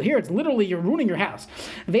Shabbos. So here it's literally you're ruining your house.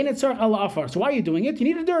 So why are you doing it? You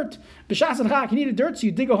need a dirt. You need a dirt, so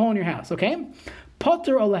you dig a hole in your house. Okay?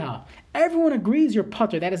 Potter aleha. Everyone agrees you're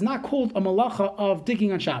potter. That is not called a malacha of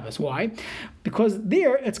digging on Shabbos. Why? Because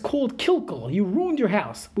there it's called kilkel. You ruined your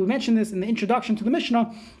house. We mentioned this in the introduction to the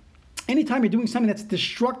Mishnah. Anytime you're doing something that's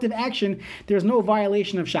destructive action, there's no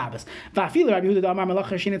violation of Shabbos. Even according to Rabbi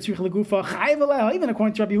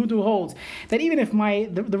Yehuda, who holds that even if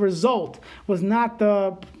the result was not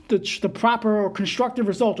the proper or constructive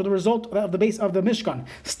result, or the result of the base of the Mishkan,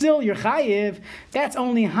 still you're chayiv. That's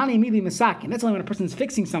only hani mili misakin. That's only when a person's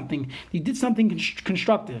fixing something. You did something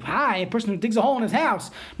constructive. A person who digs a hole in his house,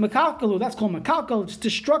 makalkalu, that's called makalkal. It's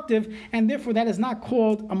destructive, and therefore that is not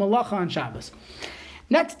called a malacha on Shabbos.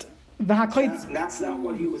 Next. That's not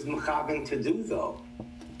what he was mechaven to do, though.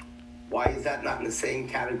 Why is that not in the same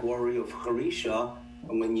category of charisha,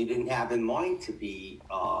 and when you didn't have in mind to be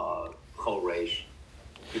choresh?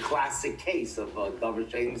 The classic case of davar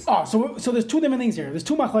shein mischavin. So there's two different things here. There's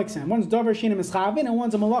two machleksim. One's davar shein mischavin, and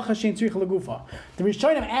one's a malacha shein tzrich legufa. The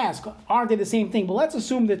Rishonim ask, aren't they the same thing? But let's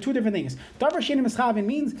assume they're two different things. Davar shein mischavin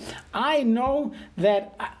means I know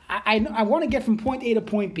that I want to get from point A to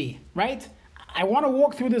point B, right? I want to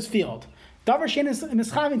walk through this field. Davar shein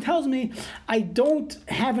mischavin tells me I don't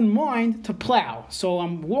have in mind to plow. So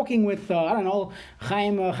I'm walking with,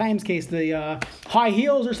 Chaim's case, the high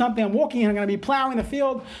heels or something. I'm walking and I'm going to be plowing the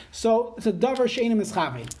field. So it's a davar shein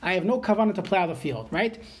mischavin. I have no kavanah to plow the field,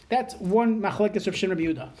 right? That's one machlekes of Shimon Rabbi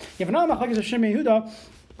Yehuda. You have another machlekes of Shimon Rabbi Yehuda.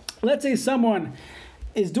 Let's say someone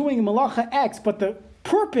is doing malacha X, but the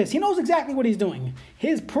purpose, he knows exactly what he's doing.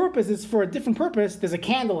 His purpose is for a different purpose. There's a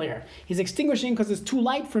candle here. He's extinguishing because it's too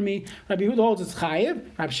light for me. Rabbi Yehuda holds it's chayiv.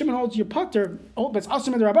 Rabbi Shimon holds your putter, but it's asur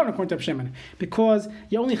the Rabbanan according to Rabbi Shimon, because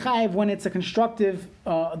you only chayiv when it's a constructive,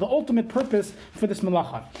 the ultimate purpose for this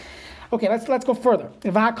malacha. Okay, let's go further.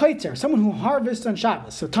 V'hakaitzer, someone who harvests on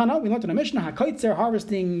Shabbos. So Tana, we learned in the Mishnah, hakaitzer,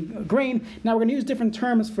 harvesting grain. Now we're going to use different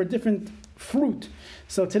terms for different fruit.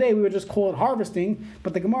 So today we would just call it harvesting,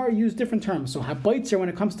 but the Gemara used different terms. So habaitzer, when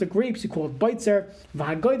it comes to grapes, you call it baitzer.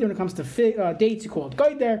 V'hagaider, when it comes to dates, you call it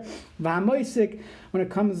gaider. V'hamoisik, when it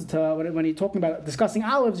comes to when you're talking about discussing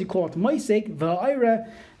olives, you call it moisik.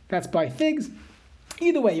 V'ha'ira, that's by figs.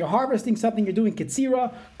 Either way, you're harvesting something, you're doing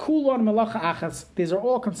ketzira, kulon malacha achas. These are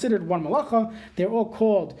all considered one malacha. They're all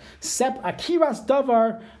called sep akiras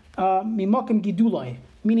davar mimakim gidulai,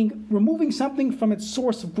 meaning removing something from its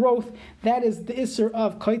source of growth. That is the isser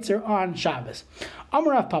of kaitzer on Shabbos.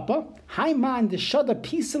 Amarav Papa, Haiman deshada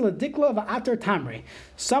pisala dikla va'atar tamre.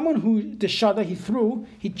 Someone who deshada,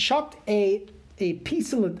 he chucked a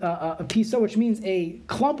pisa, which means a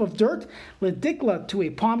clump of dirt, ledikla, to a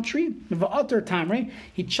palm tree, va'atar tamre.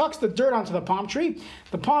 He chucks the dirt onto the palm tree.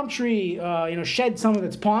 The palm tree, sheds some of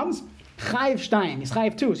its palms. Chayiv shtayim, he's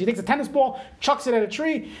chayiv two. So he takes a tennis ball, chucks it at a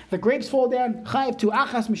tree, the grapes fall down. Chayiv two,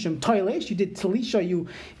 achas mishum toilesh. You did talisha,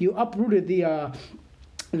 you uprooted the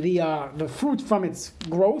fruit from its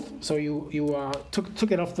growth, so you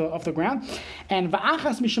took it off the ground. And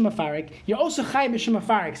va'achas mishum afarik, you're also chayiv mishum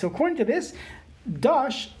afarik. So according to this,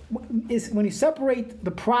 dash is when you separate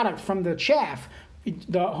the product from the chaff,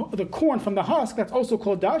 the corn from the husk. That's also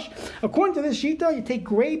called dash. According to this shita, you take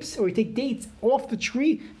grapes or you take dates off the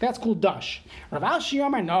tree. That's called dash. Rav Ashi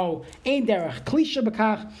Amar, no, ein derech klisha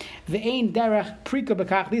bekach, ve'ein derech prika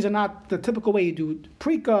bekach. These are not the typical way you do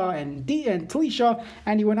prika and tlisha,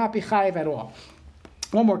 and you will not be chayiv at all.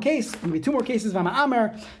 One more case, maybe two more cases.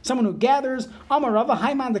 V'ma'amer, someone who gathers. Amar Rava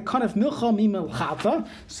Haiman the kanaf milcha mimilchata.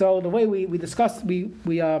 So the way we discussed, we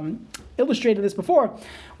illustrated this before,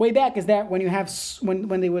 way back, is that when you have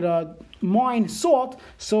when they would mine salt,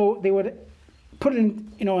 so they would put it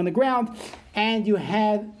in the ground, and you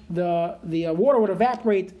had the water would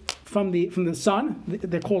evaporate from the sun.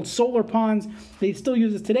 They're called solar ponds. They still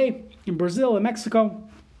use this today in Brazil and Mexico.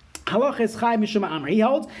 Halacha is chayiv mishum ha'amer. He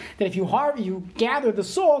holds that if you gather the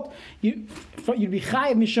salt, you'd be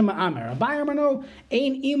chayiv mishum ha'amer. Abaye Amar no,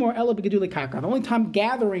 ein imor ela b'gedulei karka. The only time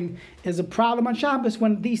gathering is a problem on Shabbos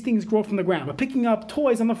when these things grow from the ground. But picking up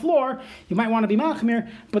toys on the floor, you might want to be machmir,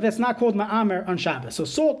 but that's not called ma'amer on Shabbos. So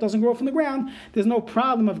salt doesn't grow from the ground. There's no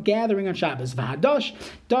problem of gathering on Shabbos. V'hadash,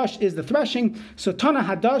 dash is the threshing. So tana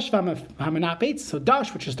hadash v'hamanapetz. So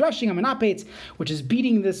dash, which is threshing, hamanapetz, which is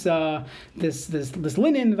beating this linen,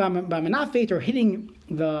 v'hamanapet, or hitting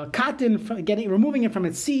the cotton, removing it from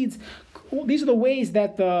its seeds. These are the ways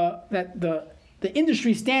that the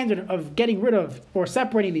industry standard of getting rid of or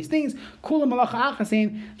separating these things, kulam malacha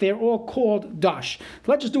achasein, they're all called dash.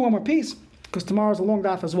 Let's just do one more piece, because tomorrow's a long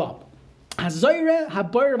daf as well.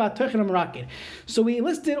 So we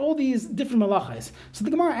listed all these different malachas. So the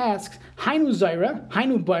Gemara asks, Hainu Zaira,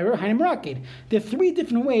 Hainu Baira, Hainu Merakid. There are three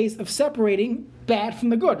different ways of separating bad from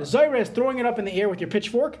the good. Zaira is throwing it up in the air with your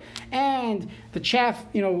pitchfork, and the chaff,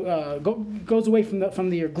 goes away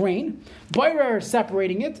from your grain. Baira is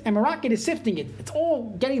separating it, and Merakid is sifting it. It's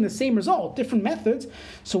all getting the same result, different methods.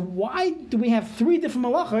 So why do we have three different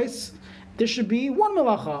malachas? There should be one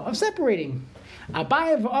malacha of separating.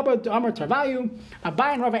 Abaye Amar Tarvayu.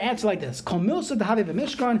 Abaye and Rava answer like this: Kol milsa dehavi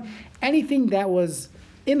b'mishkan. Anything that was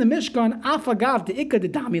in the Mishkan, afagav deika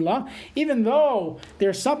dedamila. Even though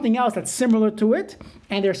there's something else that's similar to it,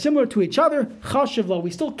 and they're similar to each other, chashiv lo.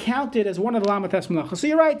 We still count it as one of the lamates malachas. So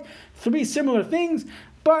you're right, three similar things,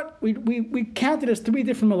 but we count it as three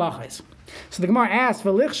different malachas. So the Gemara asks,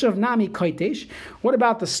 "V'lichshav nami kaitesh." What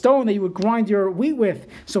about the stone that you would grind your wheat with?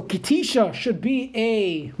 So kitisha should be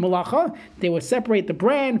a malacha. They would separate the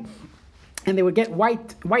bran, and they would get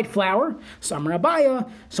white flour. So Amar Abaye.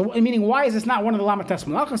 So meaning, why is this not one of the lamates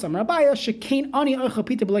malachas? Amar Abaye, shekain ani oicha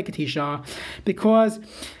pita b'lei kitisha, because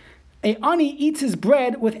a ani eats his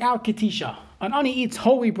bread without kitisha. An ani eats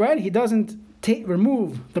whole wheat bread. He doesn't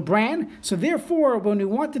remove the bran. So therefore, when we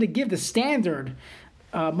wanted to give the standard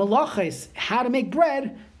malachas, how to make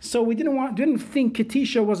bread, so we didn't think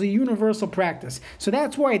katisha was a universal practice. So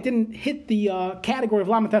that's why it didn't hit the category of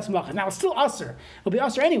lamates malachas. Now it's still usher. It'll be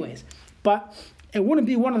usher anyways, but it wouldn't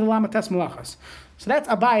be one of the lamates malachas. So that's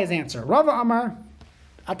Abaye's answer. Rava Amar,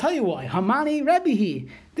 I'll tell you why. Hamani Rebbehi.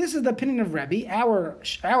 This is the opinion of Rebbe. Our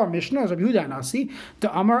Mishnah is Rabbi Yehuda Nasi.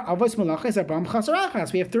 The Amar Avos Malachas Abram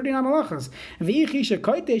Chasarachas. We have 39 malachas. V'ichisha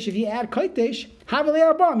koitesh. If you add koitesh,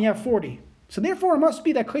 Havalei Abram, you have 40. So therefore, it must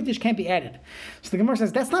be that koitesh can't be added. So the Gemara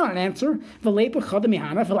says, that's not an answer. So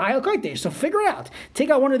figure it out. Take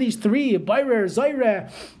out one of these three, Baira,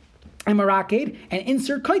 Zaira, and Merakid, and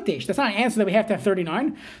insert koitesh. That's not an answer that we have to have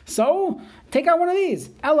 39. So take out one of these.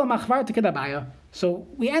 Ela machvar teked. So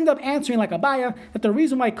we end up answering like Abaye that the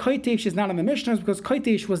reason why koitesh is not in the Mishnah is because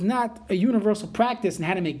koitesh was not a universal practice in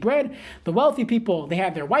how to make bread. The wealthy people, they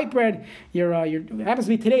have their white bread. Your it happens to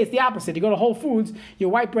be today, it's the opposite. You go to Whole Foods, your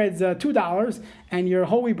white bread's $2, and your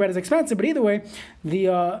whole wheat bread is expensive. But either way,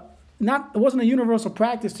 it wasn't a universal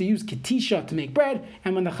practice to use kitisha to make bread.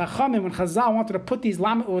 And when the Chachamim, when Chazal wanted to put these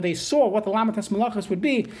or they saw what the lamates malachas would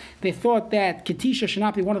be, they thought that kitisha should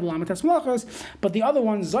not be one of the lamates malachas, but the other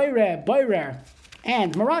ones, Zaireh, Bairer,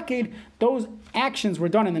 and Merakid, those actions were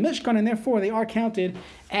done in the Mishkan, and therefore they are counted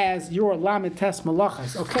as your lamates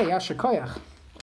malachas. Okay, Asher Koyach.